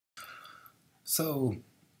So,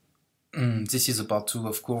 this is a part 2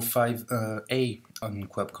 of core 5A on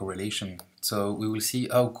QAP correlation. So we will see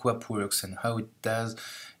how QAP works and how it does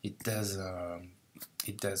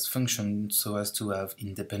function so as to have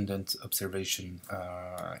independent observation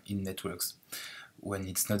in networks when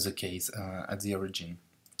it's not the case at the origin.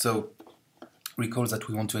 So recall that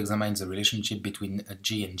we want to examine the relationship between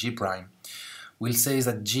G and G prime. We'll say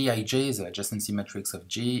that Gij, the adjacency matrix of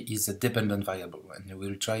G, is a dependent variable, and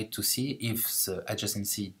we'll try to see if the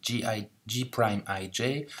adjacency G prime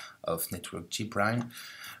Ij of network G prime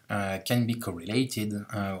can be correlated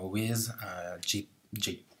with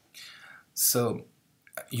G. So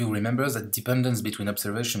you remember that dependence between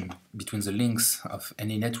observation between the links of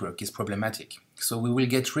any network is problematic. So we will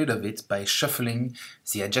get rid of it by shuffling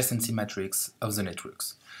the adjacency matrix of the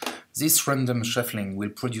networks. This random shuffling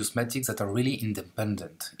will produce matrices that are really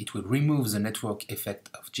independent. It will remove the network effect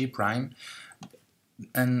of G prime,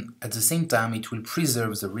 and at the same time it will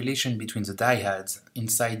preserve the relation between the dyads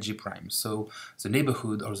inside G prime, so the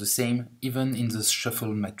neighborhood are the same even in the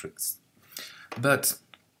shuffled matrix. But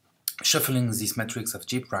shuffling this matrix of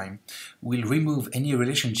G prime will remove any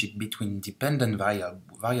relationship between dependent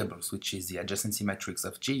variables, which is the adjacency matrix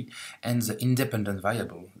of G, and the independent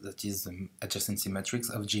variable, that is the adjacency matrix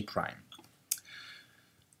of G prime.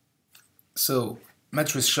 So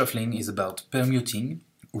matrix shuffling is about permuting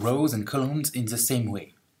rows and columns in the same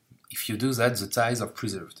way. If you do that, the ties are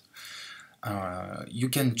preserved. You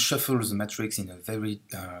can shuffle the matrix in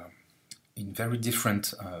very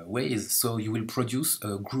different ways, so you will produce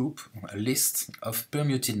a list of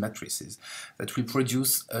permuted matrices that will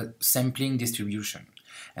produce a sampling distribution.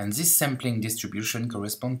 And this sampling distribution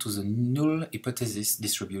corresponds to the null hypothesis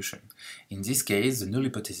distribution. In this case, the null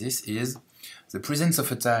hypothesis is the presence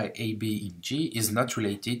of a tie AB in G is not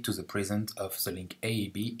related to the presence of the link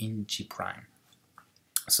AB in G prime.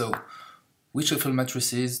 So we shuffle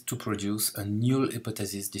matrices to produce a null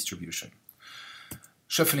hypothesis distribution.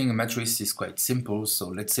 Shuffling a matrix is quite simple, so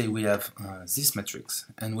let's say we have this matrix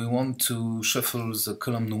and we want to shuffle the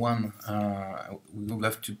column 1,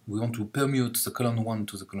 we want to permute the column 1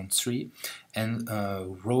 to the column 3 and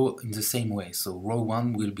row in the same way, so row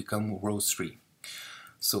 1 will become row 3.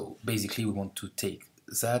 So basically we want to take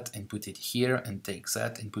that and put it here and take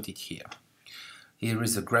that and put it here. Here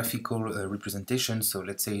is a graphical representation, so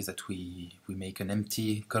let's say that we make an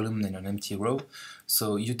empty column and an empty row.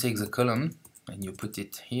 So you take the column and you put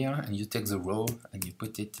it here, and you take the row and you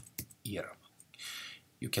put it here.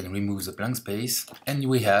 You can remove the blank space, and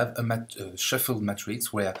we have a shuffled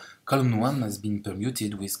matrix where column 1 has been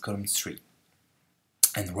permuted with column 3,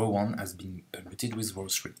 and row 1 has been permuted with row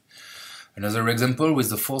 3. Another example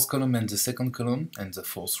with the fourth column and the second column, and the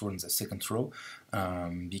fourth row and the second row.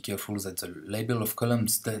 Be careful that the label of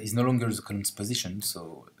columns is no longer the column's position,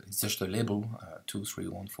 so it's just a label, 2, 3,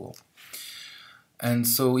 1, 4. And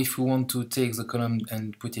so if we want to take the column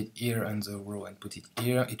and put it here and the row and put it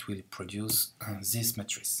here, it will produce this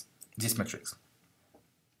matrix.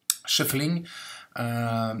 Shuffling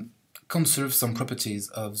conserves some properties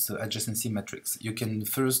of the adjacency matrix. You can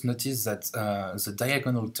first notice that the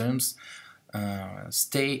diagonal terms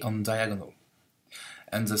stay on diagonal.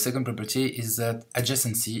 And the second property is that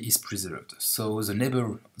adjacency is preserved. So the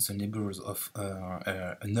neighbors of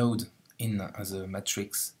a node in the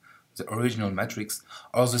matrix, the original matrix,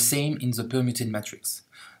 are the same in the permuted matrix.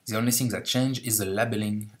 The only thing that changes is the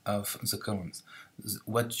labeling of the columns.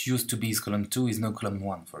 What used to be column 2 is now column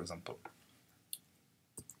 1, for example.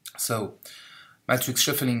 So matrix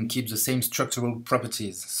shuffling keeps the same structural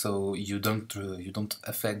properties, so you don't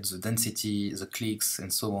affect the density, the clicks,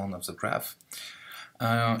 and so on of the graph.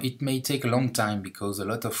 It may take a long time because a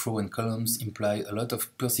lot of rows and columns imply a lot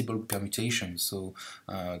of possible permutations, so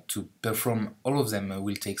to perform all of them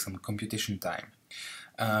will take some computation time.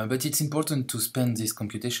 But it's important to spend this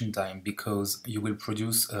computation time because you will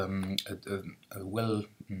produce a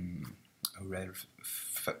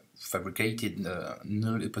fabricated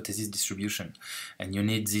null hypothesis distribution, and you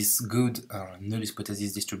need this good null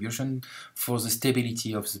hypothesis distribution for the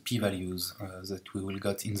stability of the p-values that we will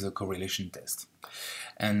get in the correlation test.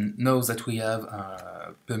 And now that we have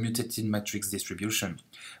permutated matrix distribution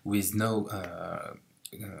with no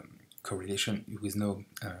correlation, with no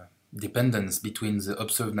dependence between the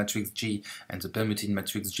observed matrix G and the permuted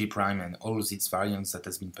matrix G prime and all its variants that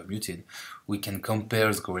has been permuted, we can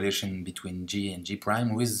compare the correlation between G and G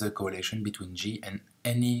prime with the correlation between G and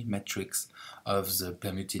any matrix of the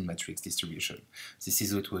permuted matrix distribution. This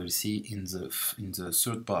is what we'll see in the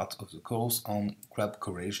third part of the course on QAP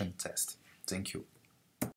correlation test. Thank you.